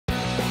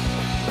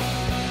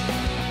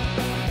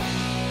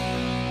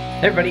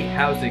Hey everybody,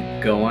 how's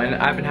it going?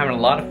 I've been having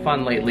a lot of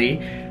fun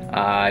lately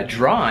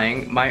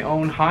drawing my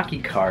own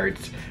hockey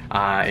cards.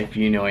 If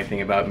you know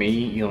anything about me,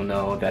 you'll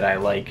know that I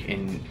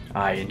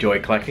enjoy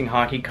collecting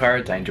hockey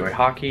cards, I enjoy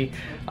hockey,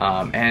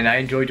 and I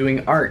enjoy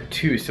doing art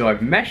too. So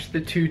I've meshed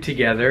the two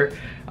together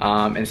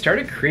and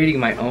started creating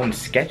my own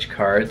sketch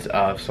cards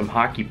of some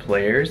hockey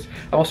players.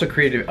 I've also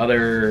created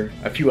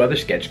a few other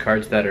sketch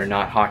cards that are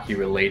not hockey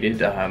related,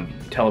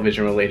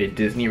 television related,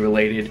 Disney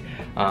related.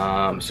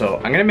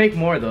 So I'm gonna make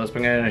more of those, but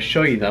I'm gonna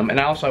show you them. And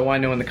I want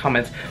to know in the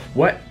comments,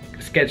 what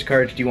sketch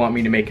cards do you want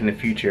me to make in the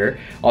future?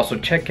 Also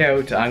check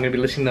out, I'm gonna be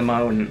listing them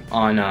out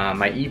on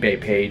my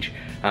eBay page,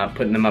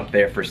 putting them up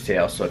there for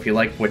sale. So if you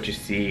like what you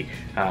see,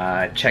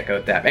 check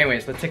out that.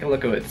 Anyways, let's take a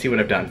look at it, see what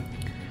I've done.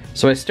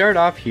 So I start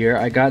off here,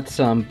 I got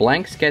some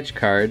blank sketch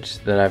cards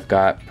that I've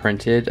got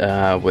printed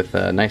with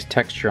a nice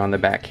texture on the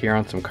back here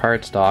on some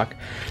cardstock.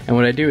 And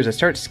what I do is I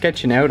start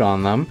sketching out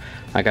on them.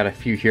 I got a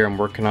few here I'm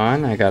working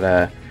on. I got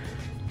a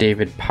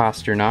David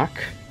Pastrnak.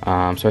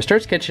 So I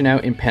start sketching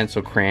out in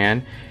pencil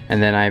crayon,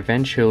 and then I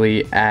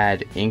eventually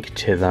add ink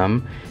to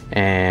them,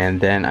 and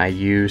then I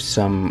use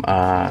some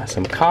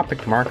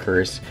Copic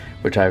markers,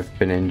 which I've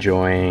been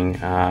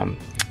enjoying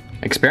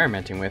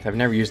experimenting with. I've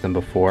never used them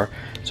before,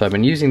 so I've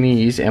been using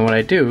these, and what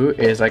I do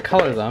is I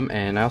color them,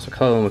 and I also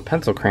color them with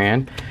pencil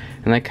crayon,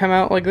 and they come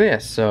out like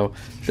this. So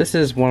this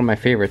is one of my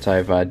favorites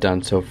I've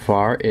done so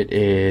far. It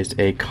is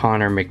a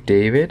Connor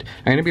McDavid.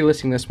 I'm going to be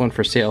listing this one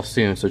for sale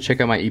soon, so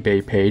check out my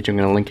eBay page. I'm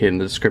going to link it in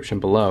the description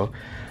below.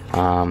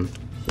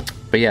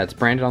 But yeah, it's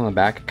branded on the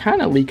back. It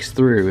kind of leaks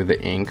through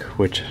the ink,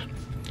 which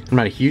I'm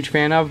not a huge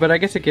fan of, but I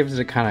guess it gives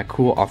it a kind of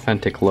cool,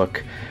 authentic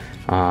look.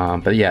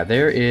 But yeah,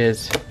 there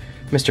is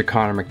Mr.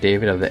 Connor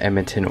McDavid of the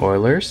Edmonton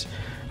Oilers.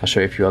 I'll show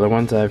you a few other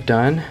ones I've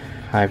done.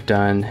 I've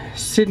done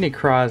Sidney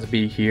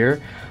Crosby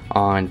here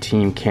on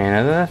Team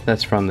Canada.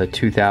 That's from the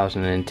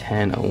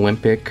 2010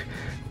 Olympic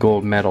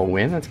gold medal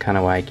win. That's kind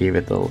of why I gave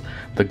it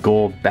the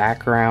gold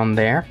background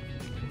there.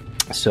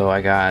 So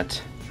I got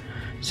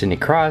Sidney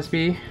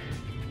Crosby.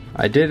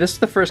 This is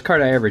the first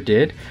card I ever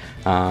did.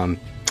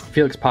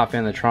 Felix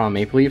Potvin, the Toronto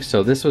Maple Leafs.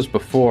 So this was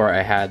before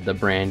I had the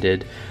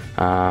branded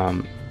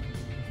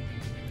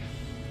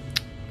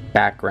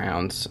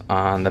backgrounds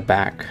on the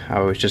back. I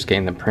was just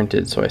getting them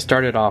printed, so I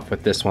started off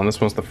with this one.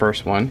 This one's the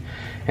first one,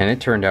 and it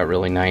turned out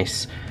really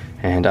nice,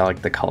 and I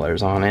like the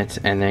colors on it.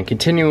 And then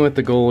continuing with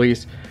the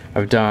goalies,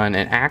 I've done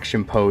an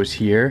action pose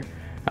here.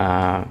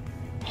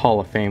 Hall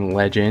of Fame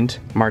legend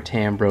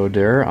Martin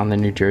Brodeur on the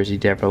New Jersey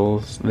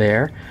Devils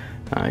there.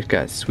 I've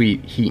got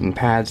sweet heat and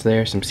pads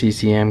there, some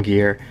CCM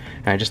gear,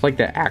 and I just like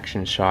that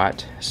action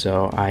shot,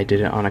 so I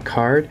did it on a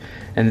card.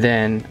 And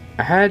then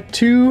I had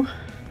two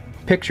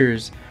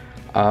pictures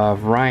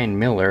of Ryan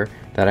Miller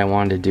that I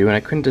wanted to do, and I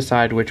couldn't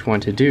decide which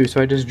one to do,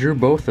 so I just drew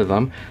both of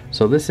them.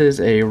 So this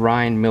is a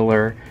Ryan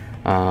Miller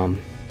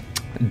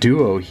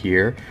duo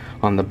here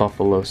on the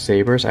Buffalo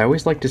Sabres. I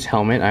always liked his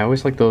helmet. I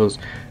always liked those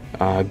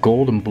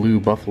gold and blue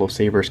Buffalo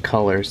Sabres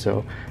colors,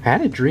 so I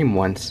had a dream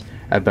once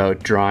about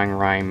drawing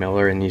Ryan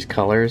Miller in these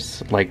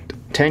colors like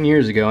 10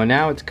 years ago, and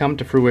now it's come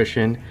to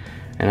fruition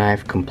and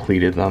I've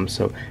completed them.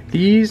 So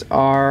these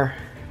are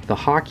the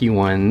hockey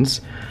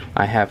ones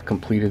I have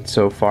completed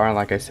so far.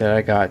 Like I said,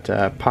 I got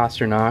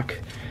Pastrnak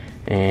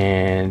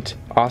and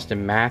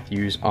Austin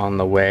Matthews on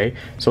the way.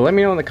 So let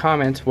me know in the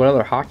comments what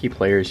other hockey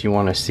players you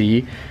want to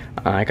see.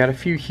 I got a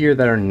few here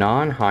that are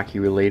non-hockey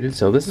related.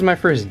 So this is my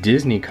first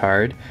Disney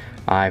card.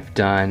 I've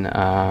done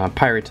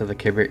Pirates of the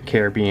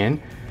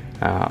Caribbean.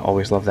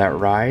 Always love that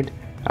ride.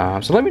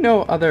 So let me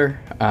know other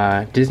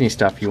Disney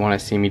stuff you want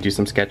to see me do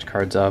some sketch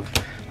cards of.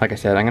 Like I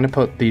said, I'm going to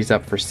put these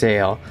up for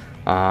sale.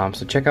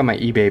 So check out my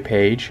eBay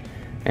page,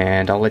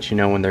 and I'll let you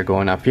know when they're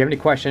going up. If you have any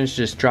questions,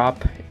 just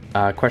drop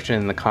a question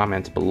in the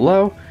comments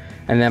below.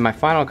 And then my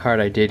final card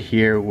I did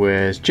here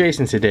was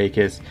Jason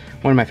Sudeikis,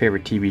 one of my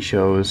favorite TV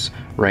shows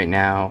right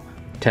now,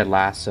 Ted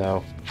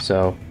Lasso.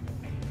 So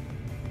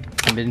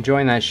I've been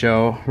enjoying that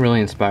show, really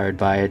inspired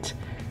by it.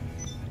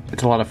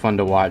 It's a lot of fun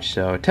to watch.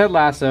 So Ted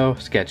Lasso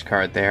sketch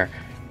card there.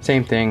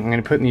 Same thing, I'm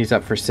gonna put these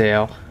up for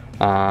sale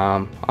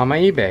on my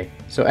eBay.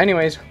 So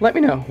anyways, let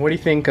me know, what do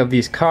you think of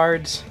these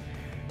cards?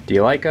 Do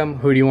you like them?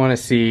 Who do you want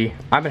to see?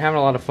 I've been having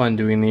a lot of fun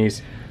doing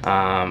these.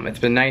 It's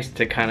been nice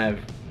to kind of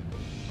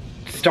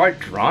start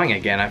drawing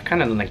again. I've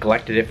kind of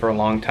neglected it for a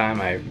long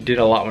time. I did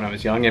a lot when I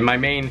was young, and my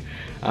main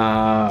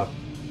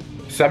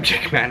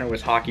subject matter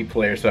was hockey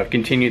players, so I've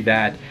continued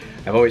that.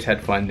 I've always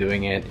had fun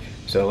doing it.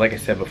 So like I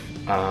said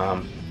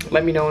before,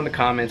 let me know in the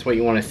comments what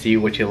you want to see,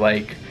 what you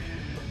like.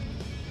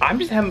 I'm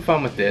just having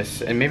fun with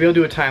this, and maybe I'll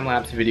do a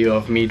time-lapse video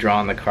of me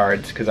drawing the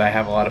cards, because I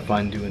have a lot of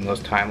fun doing those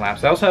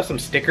time-lapse. I also have some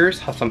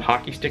stickers, some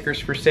hockey stickers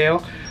for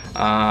sale.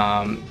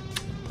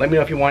 Let me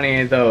know if you want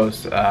any of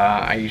those.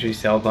 I usually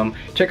sell them.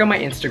 Check out my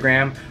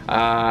Instagram.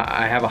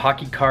 I have a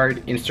hockey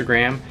card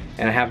Instagram,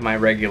 and I have my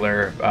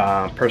regular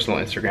personal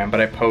Instagram,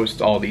 but I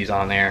post all these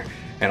on there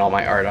and all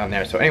my art on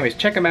there. So anyways,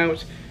 check them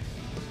out.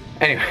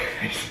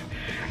 Anyways,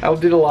 I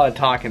did a lot of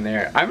talking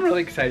there. I'm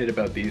really excited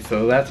about these,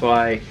 so that's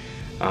why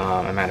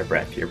I'm out of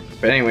breath here.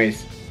 But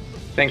anyways,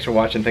 thank thanks for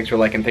watching, thanks for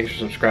liking, thanks for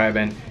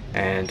subscribing,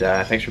 and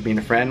thanks for being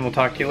a friend. We'll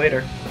talk to you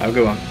later. Have a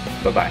good one.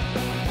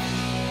 Bye-bye.